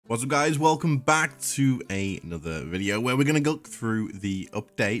What's up guys, welcome back to another video where we're going to go through the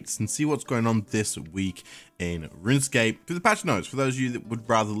updates and see what's going on this week in RuneScape through the patch notes. For those of you that would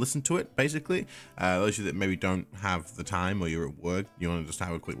rather listen to it, basically, those of you that maybe don't have the time or you're at work, you want to just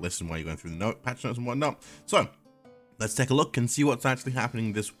have a quick listen while you're going through the patch notes and whatnot. So let's take a look and see what's actually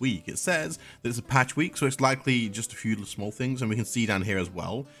happening this week. It says that it's a patch week, so it's likely just a few small things, and we can see down here as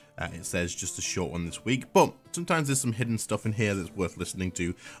well, it says just a short one this week, but sometimes there's some hidden stuff in here that's worth listening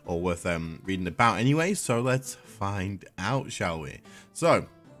to or worth reading about anyway, so let's find out, shall we? So,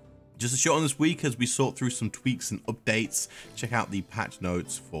 just a short one this week as we sort through some tweaks and updates. Check out the patch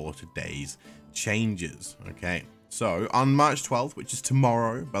notes for today's changes, okay? So, on March 12th, which is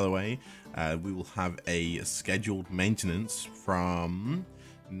tomorrow, by the way, we will have a scheduled maintenance from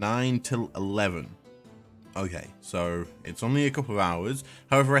 9 till 11. Okay, so it's only a couple of hours.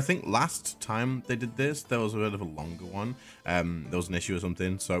 However, I think last time they did this, there was a bit of a longer one. There was an issue or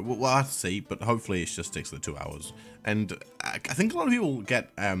something, so we'll have to see, but hopefully it just sticks to the 2 hours. And I think a lot of people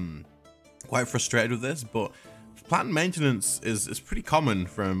get quite frustrated with this, but planned maintenance is pretty common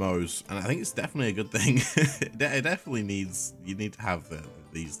for MMOs, and I think it's definitely a good thing. It definitely needs, you need to have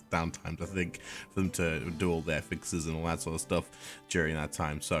these downtimes, I think, for them to do all their fixes and all that sort of stuff during that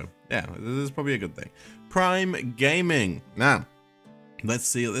time. So yeah, this is probably a good thing. Prime Gaming. Now, let's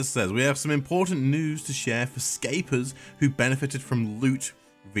see what this says. We have some important news to share for scapers who benefited from loot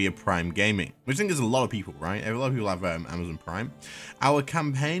via Prime Gaming, which I think is a lot of people, right? A lot of people have Amazon Prime. Our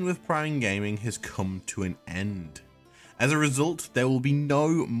campaign with Prime Gaming has come to an end. As a result, there will be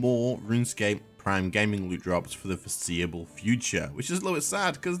no more RuneScape Prime Gaming loot drops for the foreseeable future, which is a little bit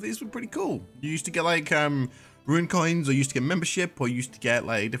sad because these were pretty cool. You used to get like rune coins, or used to get membership, or used to get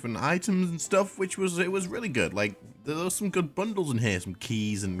like different items and stuff, which was really good. Like there was some good bundles in here, some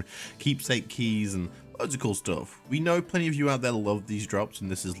keys and keepsake keys and loads of cool stuff. We know plenty of you out there love these drops, and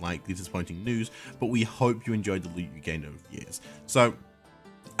this is likely disappointing news, but we hope you enjoyed the loot you gained over the years. So,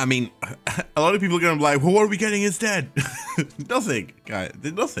 I mean, a lot of people are going to be like, well, what are we getting instead? Nothing, guys.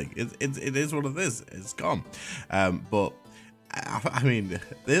 Nothing. It is what it is. It's gone. But I mean,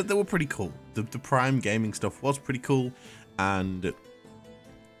 they were pretty cool. The Prime Gaming stuff was pretty cool, and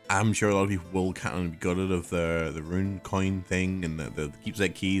I'm sure a lot of people will kind of be gutted of the rune coin thing and the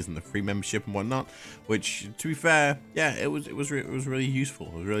keepsake keys and the free membership and whatnot. Which, to be fair, yeah, it was really useful.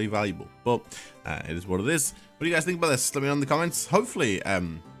 It was really valuable. But it is what it is. What do you guys think about this? Let me know in the comments. Hopefully,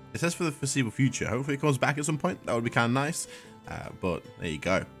 it says for the foreseeable future. Hopefully, it comes back at some point. That would be kind of nice. But there you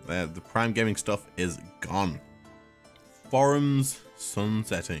go. The Prime Gaming stuff is gone. Forums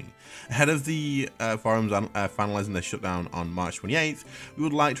sunsetting. Ahead of the forums finalizing their shutdown on March 28th, we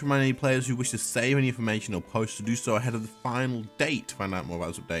would like to remind any players who wish to save any information or post to do so ahead of the final date. To find out more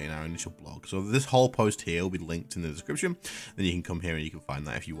about this update in our initial blog. So this whole post here will be linked in the description. Then you can come here and you can find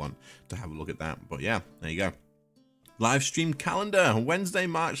that if you want to have a look at that. But yeah, there you go. Live stream calendar, Wednesday,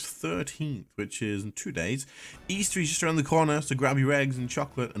 March 13th, which is in 2 days. Easter is just around the corner, so grab your eggs and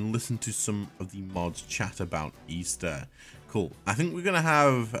chocolate and listen to some of the mods chat about Easter. Cool. I think we're going to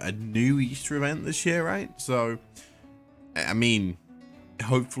have a new Easter event this year, right? So, I mean,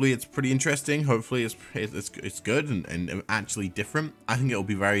 hopefully it's pretty interesting. Hopefully it's good and actually different. I think it'll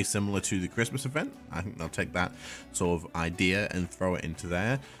be very similar to the Christmas event. I think they'll take that sort of idea and throw it into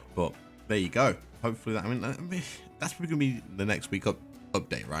there. But there you go. Hopefully that, I mean that's probably gonna be the next week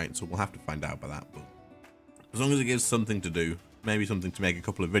update, right? So we'll have to find out about that. But as long as it gives something to do, maybe something to make a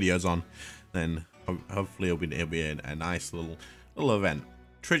couple of videos on, then hopefully it'll be a nice little event.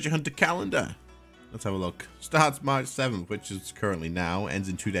 Treasure Hunter calendar. Let's have a look. Starts March 7th, which is currently now, ends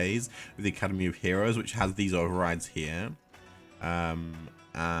in 2 days with the Academy of Heroes, which has these overrides here. And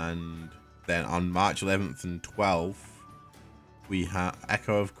then on March 11th and 12th, we have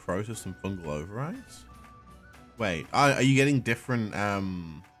Echo of Crotus and Fungal overrides. Wait, are you getting different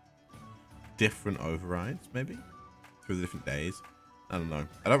overrides maybe through the different days? I don't know.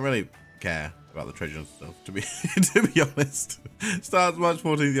 I don't really care about the treasure and stuff, to be honest. Starts March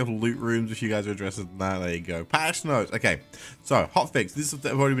 14th. You have loot rooms if you guys are interested in that. There you go. Patch notes. Okay, so hotfix. These have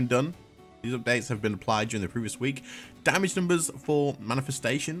already been done. These updates have been applied during the previous week. Damage numbers for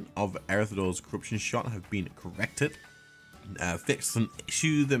manifestation of Erythador's corruption shot have been corrected. Fixed an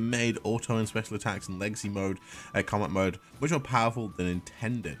issue that made auto and special attacks in legacy mode, combat mode, much more powerful than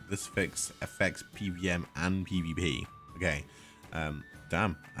intended. This fix affects PVM and PvP. Okay,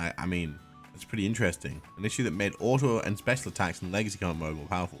 damn. I mean, it's pretty interesting. An issue that made auto and special attacks in legacy combat mode more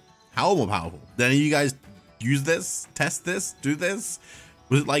powerful. How more powerful? Did any of you guys use this, test this, do this?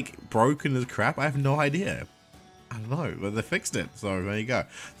 Was it like broken as crap? I have no idea. I don't know, but they fixed it, so there you go.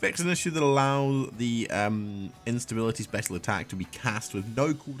 Fixed an issue that allows the instability special attack to be cast with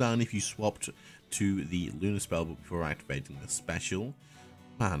no cooldown if you swapped to the lunar spellbook before activating the special.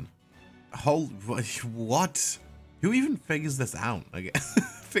 Man, what? Who even figures this out? I guess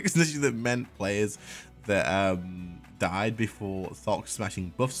fixed an issue that meant players that died before Thox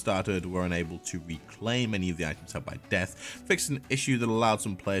smashing buff started were unable to reclaim any of the items held by death. Fixed an issue that allowed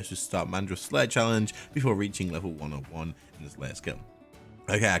some players to start Mandra's Slayer challenge before reaching level 101 in the Slayer skill.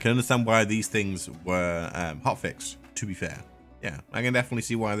 Okay, I can understand why these things were hotfixed, to be fair. Yeah, I can definitely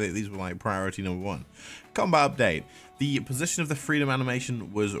see why these were like priority number 1. Combat update. The position of the freedom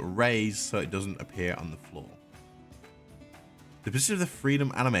animation was raised so it doesn't appear on the floor. The position of the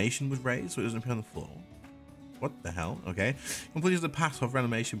freedom animation was raised so it doesn't appear on the floor. What the hell? Okay. Completed the passive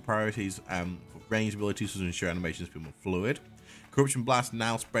animation priorities for ranged abilities to ensure animations feel more fluid. Corruption Blast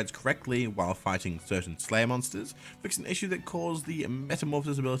now spreads correctly while fighting certain Slayer monsters. Fixed an issue that caused the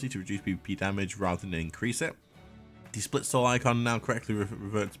Metamorphosis ability to reduce PvP damage rather than increase it. The split soul icon now correctly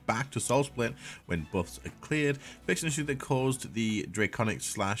reverts back to soul split when buffs are cleared. Fixed an issue that caused the Draconic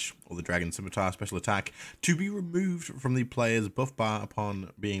Slash or the Dragon Scimitar special attack to be removed from the player's buff bar upon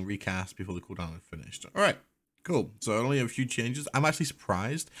being recast before the cooldown is finished. Alright. Cool. So only a few changes. I'm actually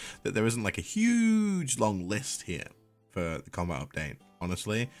surprised that there isn't like a huge long list here for the combat update,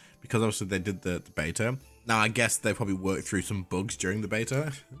 honestly, because obviously they did the beta. Now I guess they probably worked through some bugs during the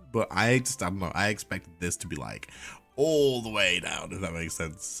beta, but I don't know. I expected this to be like all the way down, if that makes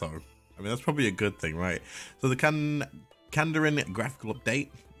sense. So I mean that's probably a good thing, right? So the Kandarin graphical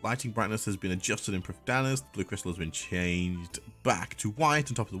update. Lighting brightness has been adjusted in Profdanis. Blue crystal has been changed back to white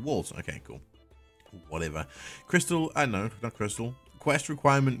on top of the walls. Okay, cool. Whatever. Crystal, no, not crystal. Quest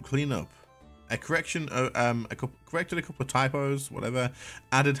requirement cleanup. A correction, corrected a couple of typos, whatever.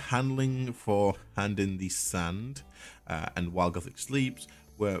 Added handling for hand in the sand and while Gothic sleeps,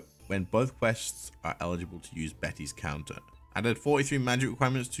 when both quests are eligible to use Betty's counter. Added 43 magic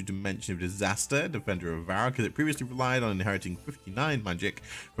requirements to Dimension of Disaster, Defender of Vara, because it previously relied on inheriting 59 magic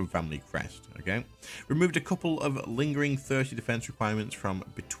from Family Crest, okay? Removed a couple of lingering 30 defense requirements from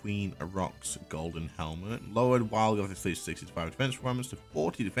Between a Rock's Golden Helmet. Lowered Wild Gothic Sleep's 65 defense requirements to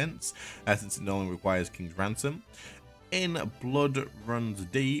 40 defense, since it no longer requires King's Ransom. In Blood Runs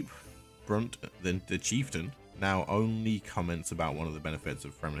Deep, Brunt, the Chieftain, now only comments about one of the benefits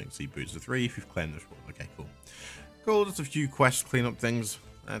of Fremennik Sea Boots of 3 if you've claimed this role. Okay, cool. Cool, just a few quest cleanup things.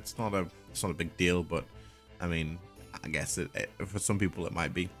 It's not a big deal, but I mean, I guess for some people it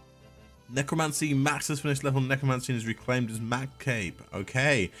might be. Necromancy, Max has finished level Necromancy and is reclaimed as Mag Cape.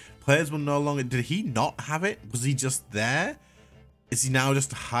 Okay, players will no longer. Did he not have it? Was he just there? Is he now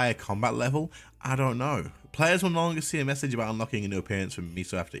just a higher combat level? I don't know. Players will no longer see a message about unlocking a new appearance from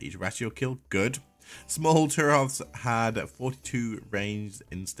Miso after each ratio kill. Good. Small Turoths had 42 range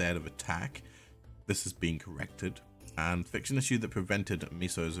instead of attack. This has been corrected. And fixed an issue that prevented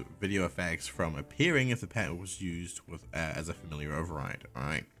Miso's video effects from appearing if the pet was used as a familiar override.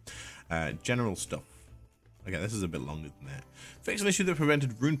 Alright. General stuff. Okay, this is a bit longer than that. Fixed an issue that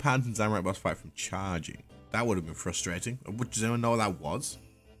prevented Rune Pads and Zamorak boss fight from charging. That would have been frustrating. Does anyone know what that was?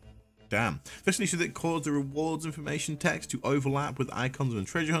 Damn. Fixed an issue that caused the rewards information text to overlap with icons and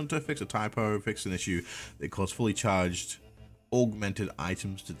Treasure Hunter. Fixed a typo. Fixed an issue that caused fully charged augmented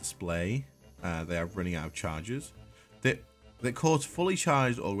items to display. They are running out of charges. That caused fully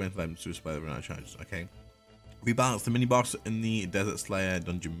charged augmented items to display the run out of charges. Okay. Rebalance the mini boss in the Desert Slayer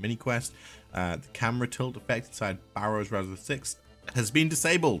dungeon mini quest. The camera tilt effect inside Barrow's Rouser 6 has been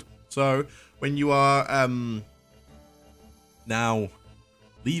disabled. So when you are now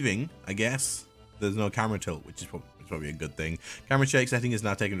leaving, I guess there's no camera tilt, which is probably a good thing. Camera shake setting is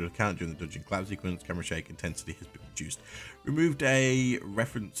now taken into account during the dungeon collapse sequence. Camera shake intensity has been reduced. Removed a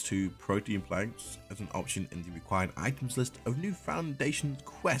reference to protein planks as an option in the required items list of new Foundation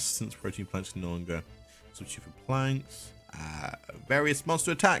quests, since protein planks can no longer substitute for planks. Various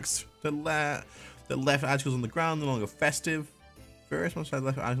monster attacks that left articles on the ground no longer festive. Various monster attacks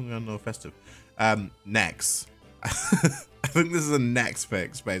left articles on the ground no longer festive. Next. I think this is a next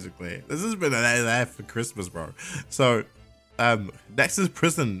fix, basically. This has been there for Christmas, bro. So, Nexus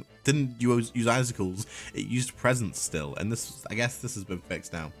Prison didn't use icicles, it used presents still, and I guess this has been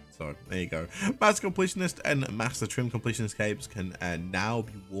fixed now. So there you go. Master Completionist and Master Trim Completionist capes can now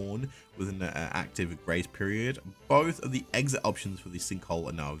be worn with an active grace period. Both of the exit options for the Sinkhole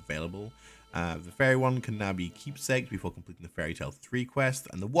are now available. The fairy wand can now be keepsaked before completing the Fairy Tale 3 quest,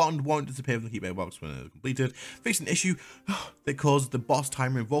 and the wand won't disappear from the keepsake box when it is completed. Fixed an issue that caused the boss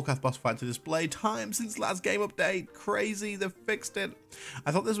timer in Volcath boss fight to display time since last game update. Crazy, they fixed it.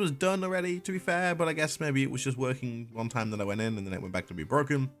 I thought this was done already, to be fair, but I guess maybe it was just working one time that I went in and then it went back to be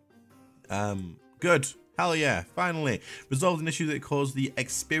broken. Good. Hell yeah, finally. Resolved an issue that caused the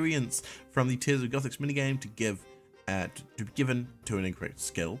experience from the Tears of Gothics minigame to be given to an incorrect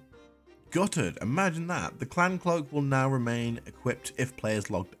skill. Gutted, imagine that. The clan cloak will now remain equipped if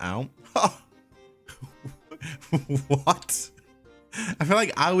players logged out. What? I feel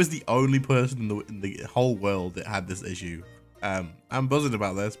like I was the only person in the whole world that had this issue. I'm buzzing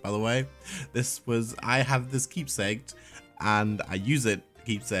about this, by the way. I have this keepsaked and I use it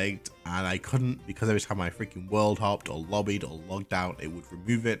keepsaked, and I couldn't because every time I freaking world hopped or lobbied or logged out, it would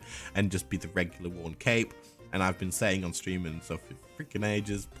remove it and just be the regular worn cape. And I've been saying on stream and stuff for freaking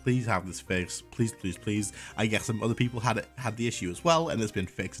ages, please have this fixed, please, please, please. I guess some other people had the issue as well, and it's been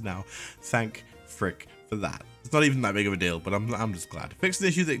fixed now. Thank frick for that. It's not even that big of a deal, but I'm just glad. Fixed an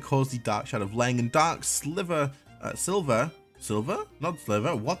issue that caused the Dark Shadow of Lang and Dark Silver, not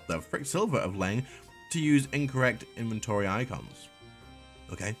Sliver, what the frick, Silver of Lang, to use incorrect inventory icons.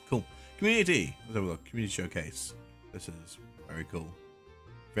 Okay, cool. Community, let's have a look. Community showcase. This is very cool.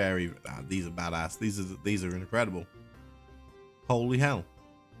 Very, these are badass. These are incredible. Holy hell.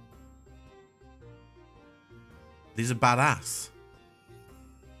 These are badass.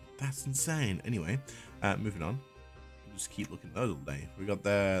 That's insane. Anyway, moving on. Just keep looking at those all day. We got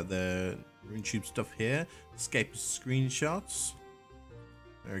the RuneTube stuff here. Escape screenshots.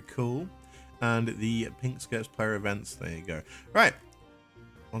 Very cool. And the Pink Skirts player events. There you go. Right.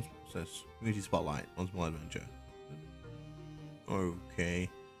 One says community spotlight. Once more adventure. Okay.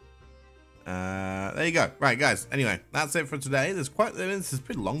 There you go. Right, guys. Anyway, that's it for today. This is a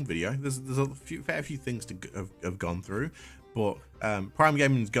pretty long video. There's a fair few things to have gone through, but Prime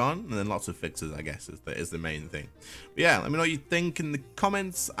Gaming's gone, and then lots of fixes, I guess, is the main thing. But yeah, let me know what you think in the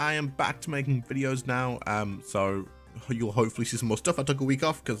comments. I am back to making videos now, so you'll hopefully see some more stuff. I took a week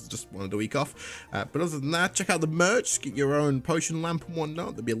off because I just wanted a week off. But other than that, check out the merch, get your own potion lamp and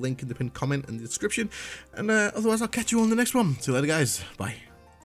whatnot. There'll be a link in the pinned comment and the description. And otherwise, I'll catch you on the next one. See you later, guys. Bye.